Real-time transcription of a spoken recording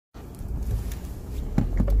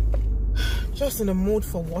just in the mood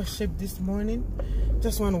for worship this morning.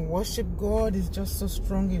 Just want to worship God. It's just so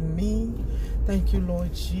strong in me. Thank you,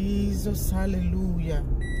 Lord Jesus. Hallelujah.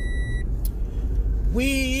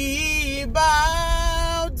 We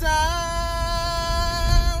bow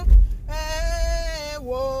down and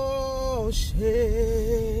worship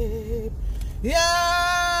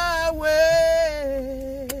Yahweh.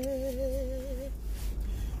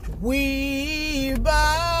 We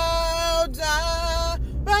bow down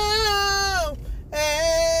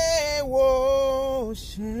and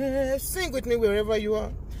worship. Sing with me wherever you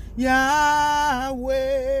are. Yahweh.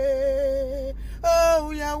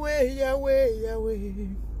 Oh, Yahweh, Yahweh, Yahweh.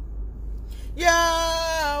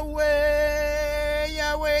 Yahweh,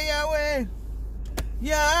 Yahweh, Yahweh.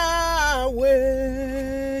 Yahweh,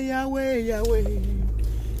 Yahweh, Yahweh.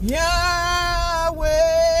 Yahweh.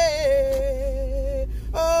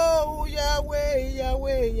 Oh, Yahweh,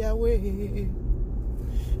 Yahweh, Yahweh.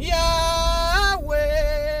 Yahweh,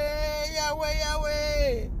 Yahweh,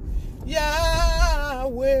 Yahweh.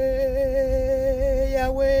 Yahweh,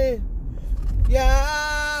 Yahweh.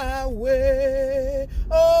 Yahweh,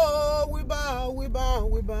 oh, we bow, we bow,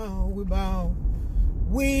 we bow, we bow.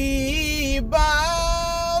 We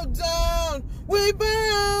bow down, we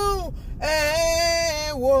bow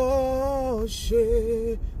and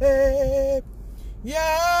worship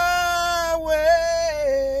Yahweh.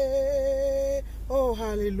 Oh,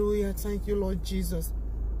 hallelujah. Thank you, Lord Jesus.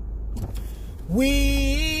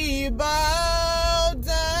 We bow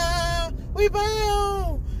down, we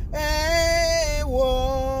bow and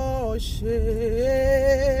worship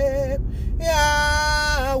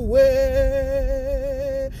Yahweh.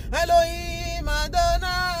 Elohim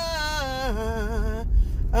Adonai.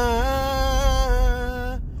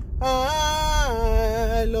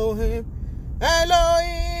 Elohim.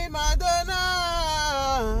 Elohim Adonai.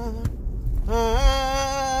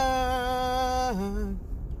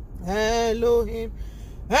 Elohim.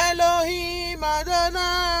 Elohim Adonai.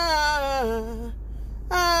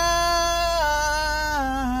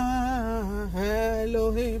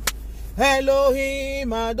 Elohim,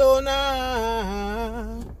 Elohim Adonai.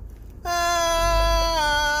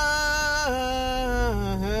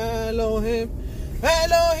 Elohim,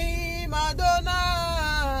 Elohim Adonai.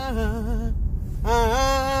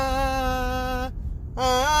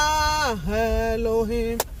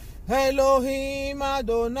 Elohim, Elohim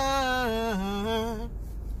Adonai.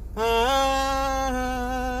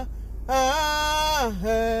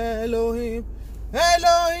 Elohim,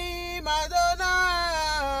 Elohim Adonai.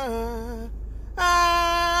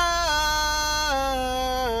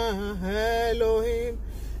 Elohim,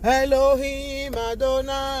 Elohim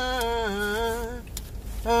Adonai.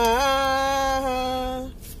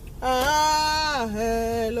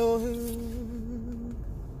 Elohim.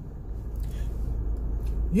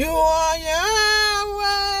 You are Yahweh.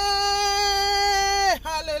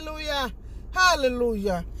 Hallelujah.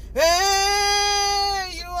 Hallelujah.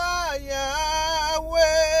 Hey, you are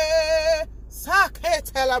Yahweh.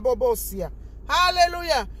 Saketelabobosia.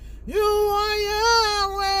 Hallelujah. You are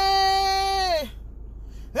Yahweh.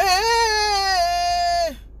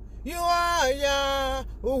 Hey, you are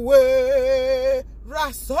Yahweh.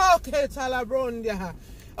 Rasoketalabrondia.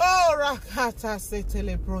 Oh, Rakata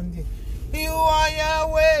setelebrondia. You are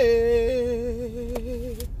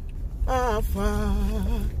Yahweh. Alpha.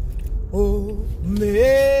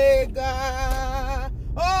 Omega.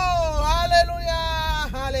 Oh, hallelujah,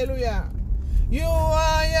 hallelujah. You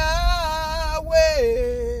are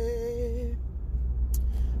Yahweh.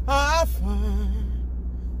 Alpha,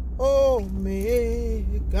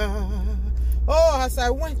 Omega. Oh, as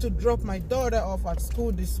I went to drop my daughter off at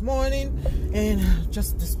school this morning, and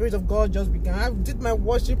just the Spirit of God just began. I did my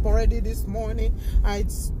worship already this morning. I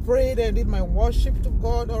prayed and did my worship to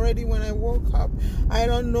God already when I woke up. I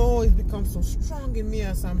don't know, it's become so strong in me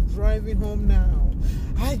as I'm driving home now.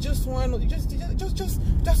 I just want to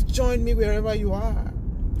just join me wherever you are.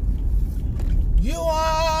 You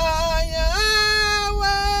are Yahweh.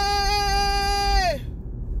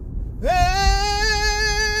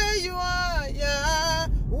 Hey, you are Yahweh.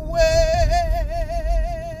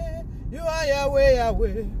 You are Yahweh,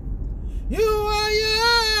 Yahweh. You are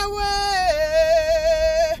Yahweh.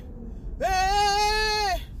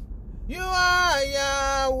 Hey, you are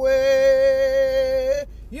Yahweh.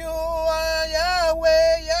 You are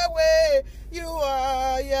Yahweh, Yahweh. You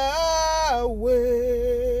are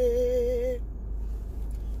Yahweh.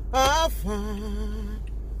 Alpha,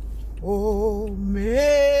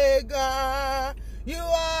 Omega. You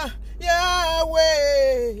are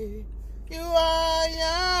Yahweh. You are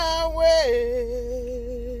Yahweh.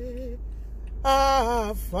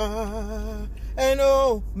 Alpha and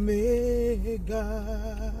Omega.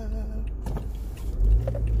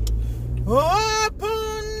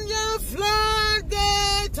 Open your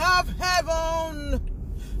floodgate of heaven,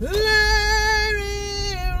 let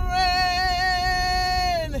it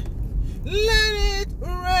rain, let it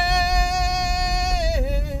rain.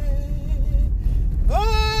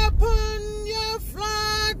 Open your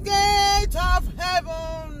floodgate of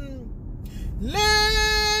heaven,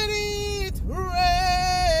 let it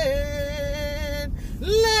rain,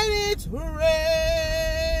 let it rain.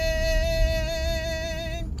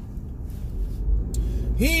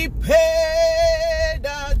 He paid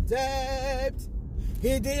the debt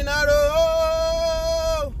he did not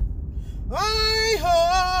owe.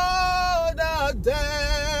 I owed the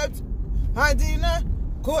debt I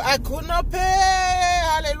could not pay.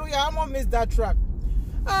 Hallelujah. I'm gonna miss that track.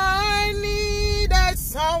 I needed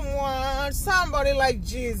somebody like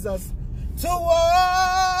Jesus to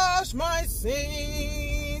wash my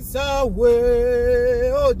sins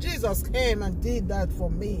away. Oh, Jesus came and did that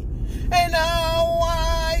for me. And now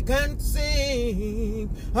I can sing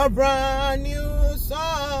a brand new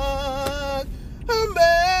song.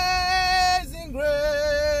 Amazing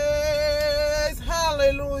grace.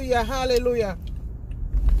 Hallelujah, hallelujah.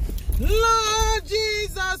 Lord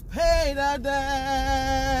Jesus paid a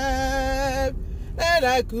debt that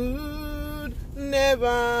I could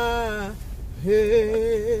never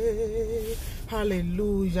pay.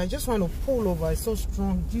 Hallelujah. I just want to pull over. It's so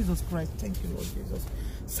strong. Jesus Christ. Thank you, Lord Jesus.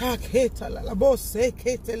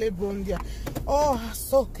 Oh,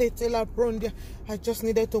 I just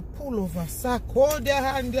needed to pull over.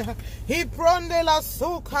 He pronde la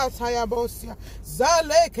sukata ya bosia.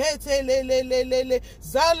 Zalekete lelelelele.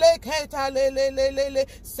 Zaleketa lelelelele.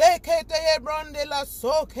 Sekete ye bronde la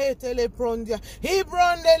sokete le prondia. He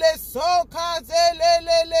bronde le sokate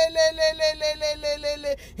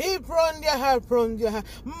lelelelelelelelelelele. He prondia ha prondia.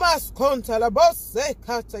 Maskonta la bosse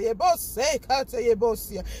kata ye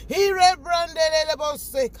bosia. He rebrande le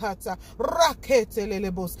bosse kata. Rakete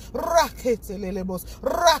le bos. Rakete le bos.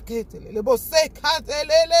 Rakete le bos. Sekate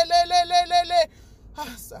le.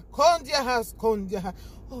 Hasa kondia has kondia.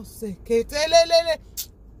 Oh sekete le.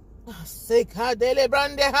 Sekadele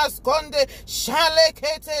brande has konde. Shale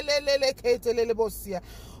kete le bosia.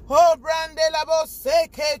 Oh brande la bosse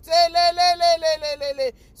kete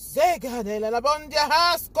le. Sekadele la bondia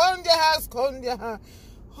has kondia.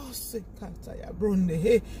 Oh, sekata ya bronde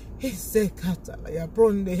he sekata la ya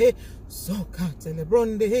bronde he sokata le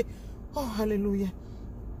bronde he. Oh, hallelujah.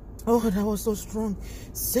 Oh, that was so strong.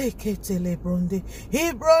 Sekete le bronde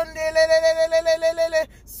he bronde le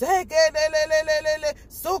sekete le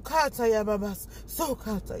sokata ya babas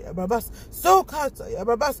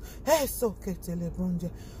he sokete le bronde.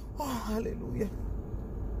 Oh, hallelujah.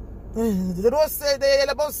 The Lord said,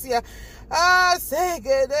 ah,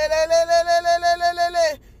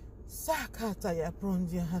 sakata ya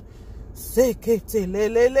prondia. Sekete le.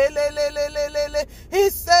 He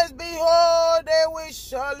says, behold, they will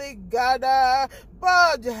surely gather,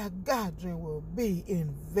 but their gathering will be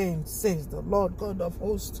in vain, says the Lord God of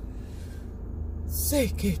hosts.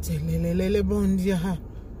 Sekete le bondia.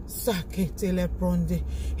 Sakete le pronde.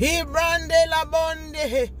 He brande la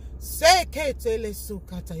bonde. Sekete le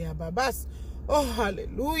sukata ya babas. Oh,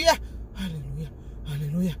 hallelujah. Hallelujah.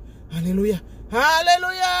 Hallelujah. Hallelujah.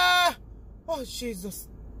 Hallelujah. Oh, Jesus.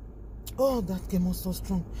 Oh, that came up so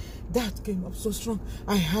strong. That came up so strong.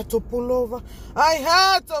 I had to pull over.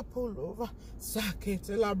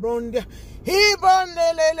 Sakete la brondia. He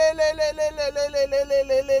bonde le.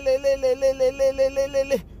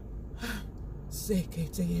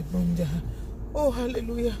 Sekete ye brondia. Oh,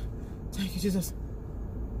 hallelujah. Thank you, Jesus.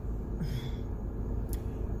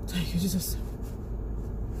 Thank you, Jesus.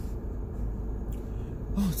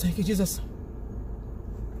 Oh, thank you, Jesus.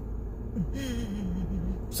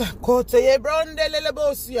 Sakote ye bronde le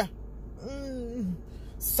bosia.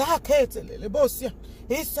 Sakete le bosia.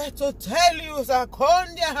 He said to tell you,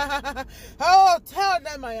 Sakondia. Oh, tell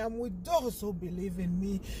them I am with those who believe in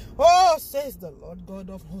me. Oh, says the Lord God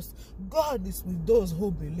of hosts. God is with those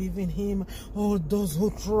who believe in him. Oh, those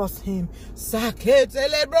who trust him. Sakete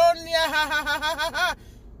le brondia.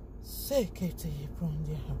 Sekete ye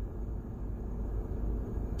brondia.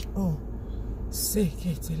 Oh,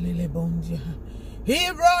 sekete le bondia.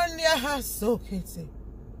 He brondia ha sokete.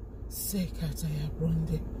 Sekata ya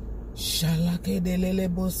bronde. Shalake de lele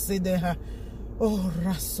bosse de ha. Oh,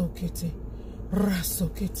 rasokete.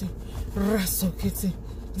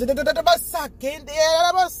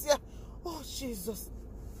 Oh, Jesus.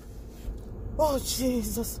 Oh,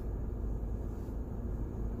 Jesus.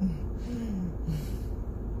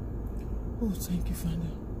 Oh, thank you,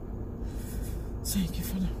 Father. Thank you,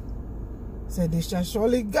 Father. Said they shall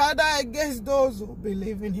surely gather against those who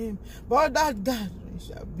believe in him, but that gathering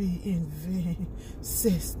shall be in vain,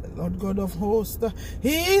 says the Lord God of hosts.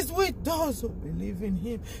 He is with those who believe in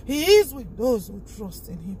him. He is with those who trust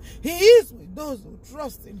in him. He is with those who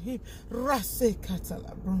trust in him. Rase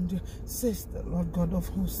katala brondia, says the Lord God of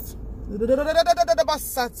hosts.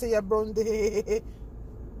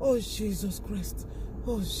 Oh, Jesus Christ.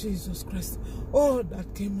 Oh, Jesus Christ. Oh,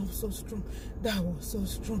 that came up so strong. That was so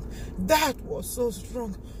strong. That was so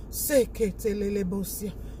strong.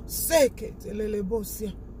 Seketelelebosia.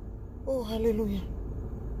 Seketelelebosia. Oh, hallelujah.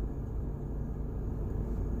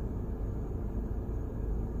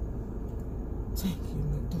 Thank you,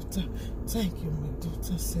 my daughter. Thank you, my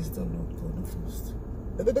daughter, says the Lord God of hosts.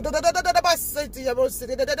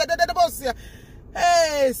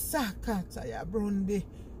 Hey, Sakata ya Bronde.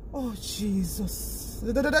 Oh, Jesus.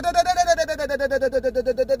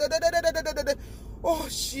 Oh,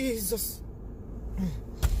 Jesus.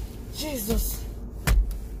 Jesus.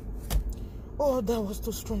 Oh, that was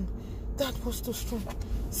too strong. That was too strong.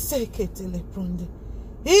 Seketele Bronde.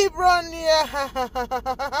 Ibronia.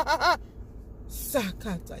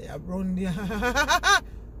 Sakata ya Bronde.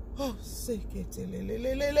 Oh,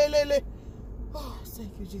 seketele. Oh,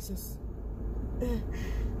 thank you, Jesus.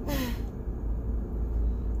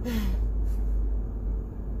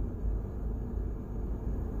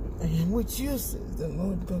 I am with you, says the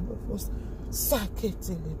Lord God of hosts.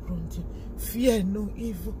 Saketele Bronte. Fear no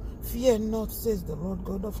evil. Fear not, says the Lord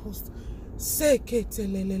God of hosts.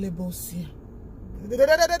 Seketele Bosia.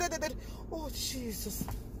 Oh, Jesus.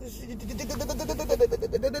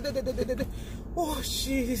 Oh,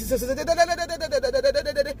 Jesus.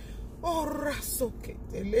 Oh,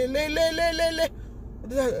 Rasoketele.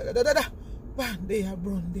 Bandeya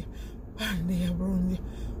Bronde. Bandeya Bronde.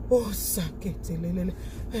 Oh, Saketelele.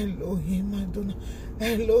 Elohim Adonai.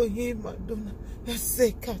 Elohim Adonai.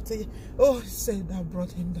 Esekate. Oh, said that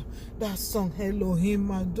brought him down. That song,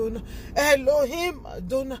 Elohim Adonai. Elohim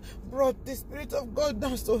Adonai brought the Spirit of God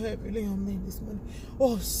down so heavily on me this morning.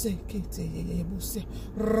 Oh, Sekete.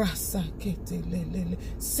 Rasakete.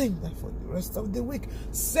 Sing that for the rest of the week.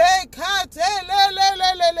 Sekate.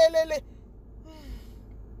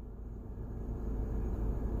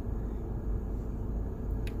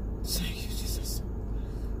 Thank you, Jesus.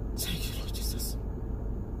 Thank you, Lord Jesus.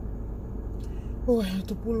 Oh, I had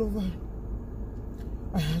to pull over.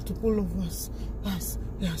 I had to pull over.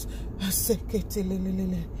 Yes.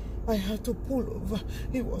 I had to pull over.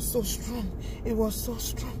 It was so strong. It was so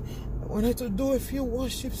strong. I wanted to do a few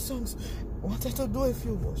worship songs. I wanted to do a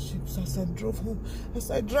few worships as I drove home.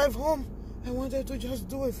 As I drive home, I wanted to just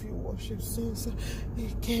do a few worship songs.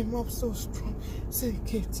 It came up so strong. The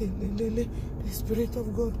Spirit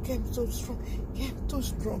of God came so strong. Came too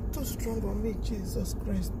strong on me, Jesus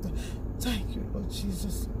Christ. Thank you, Lord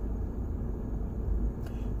Jesus,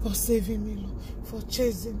 for saving me, Lord, for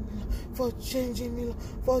chasing me, Lord, for changing me, Lord,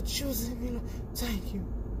 for choosing me, Lord. Thank you.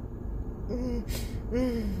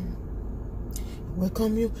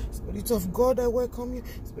 Welcome you, Spirit of God. I welcome you,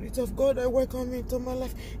 Spirit of God. I welcome you into my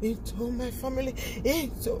life, into my family,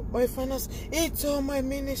 into my finance, into my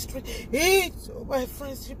ministry, into my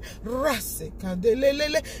friendship,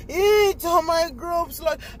 into my groups,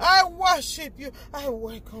 Lord. I worship you. I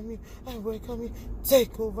welcome you. I welcome you.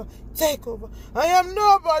 Take over. Take over. I am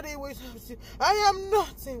nobody without you. I am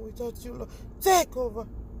nothing without you, Lord. Take over.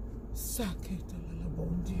 Thank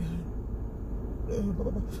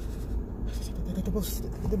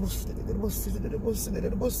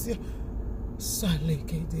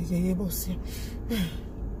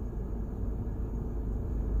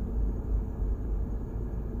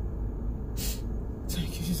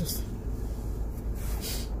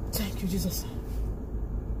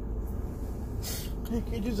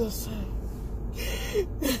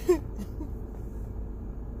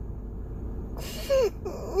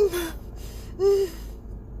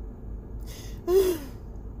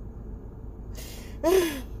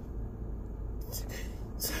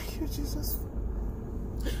you, Jesus. Thank you, Jesus.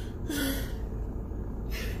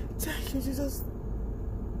 Thank you, Jesus. Thank you, Jesus.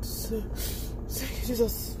 Thank you, Jesus. Thank you,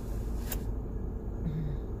 Jesus.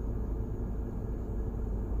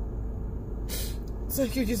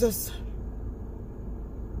 Thank you, Jesus.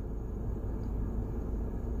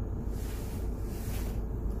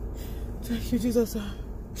 Thank you, Jesus.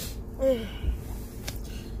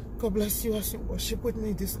 God bless you as you worship with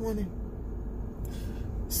me this morning.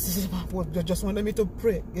 This is about what God just wanted me to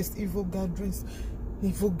pray against evil gatherings.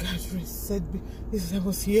 evil gathering said, I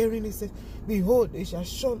was hearing, he said, behold, they shall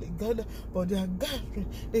surely gather, but their gathering,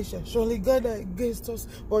 they shall surely gather against us,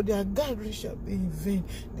 but their gathering shall be in vain.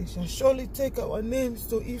 They shall surely take our names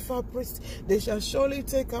to Ifa priests, they shall surely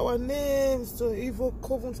take our names to evil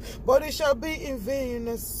covens, but it shall be in vain.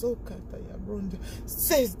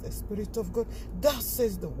 Says the Spirit of God. That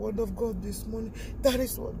says the word of God this morning. That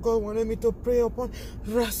is what God wanted me to pray upon.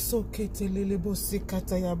 Evil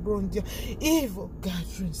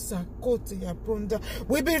gatherings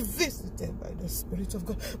will be visited by the Spirit of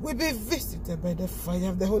God. Will be visited by the fire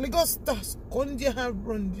of the Holy Ghost.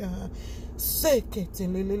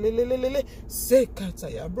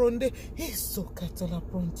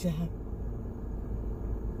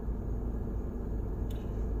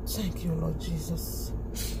 Thank you, Lord Jesus.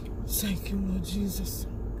 Thank you, Lord Jesus.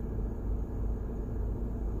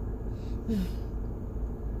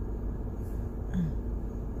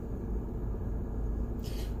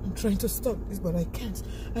 I'm trying to stop this, but I can't.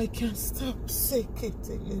 I can't stop.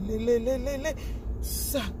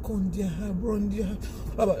 Sakondia Brondia.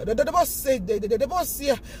 The boss said, the boss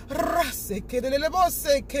here, Raseke, the boss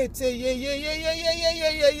said,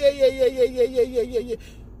 yeah.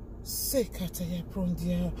 Sekataya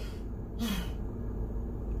Brondia.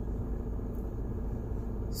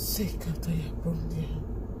 Sekataya Brondia.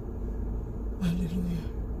 Hallelujah.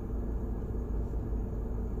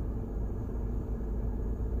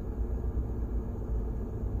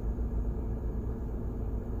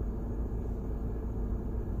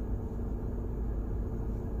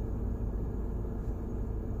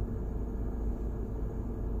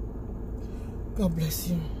 God bless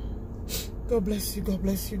you. God bless you. God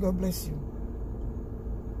bless you. God bless you.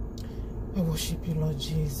 I worship you, Lord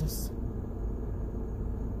Jesus.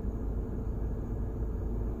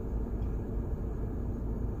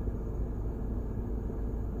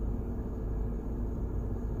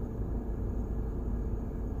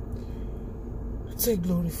 Take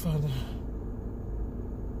glory, Father.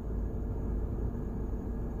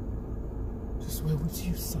 Just well with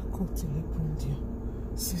you, Sakote Lepundia.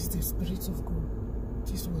 Says the Spirit of God.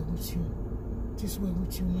 Just well with you. Just well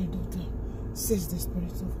with you, my daughter. Says the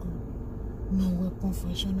Spirit of God. No weapon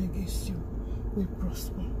fashioned against you will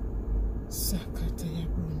prosper. Sakataya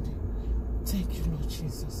Brundi. Thank you, Lord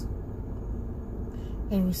Jesus.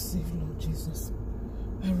 I receive, Lord Jesus.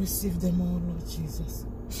 I receive them all, Lord Jesus.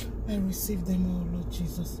 I receive them all, Lord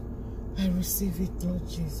Jesus. I receive it, Lord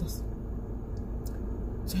Jesus.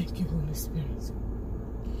 Thank you, Holy Spirit.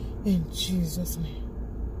 In Jesus' name.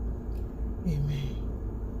 Amen.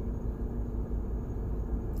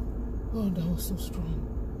 Oh, that was so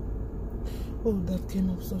strong. Oh, that came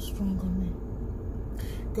up so strong on me.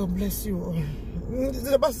 God bless you all.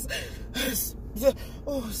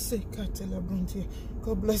 Oh, say Katela Bronte.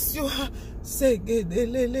 God bless you. Say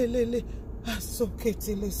Gedelele.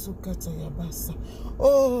 Asoketele Sukata Yabasa.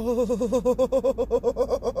 Oh.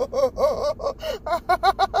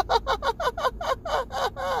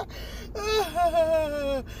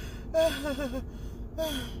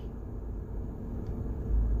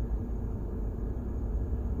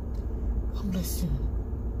 God bless you.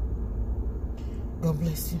 God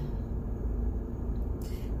bless you.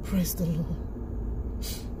 Praise the Lord.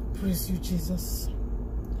 Praise you, Jesus.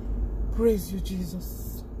 Praise you,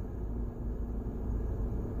 Jesus.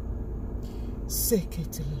 Thank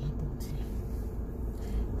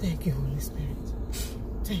you, Holy Spirit.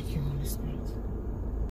 Thank you, Holy Spirit.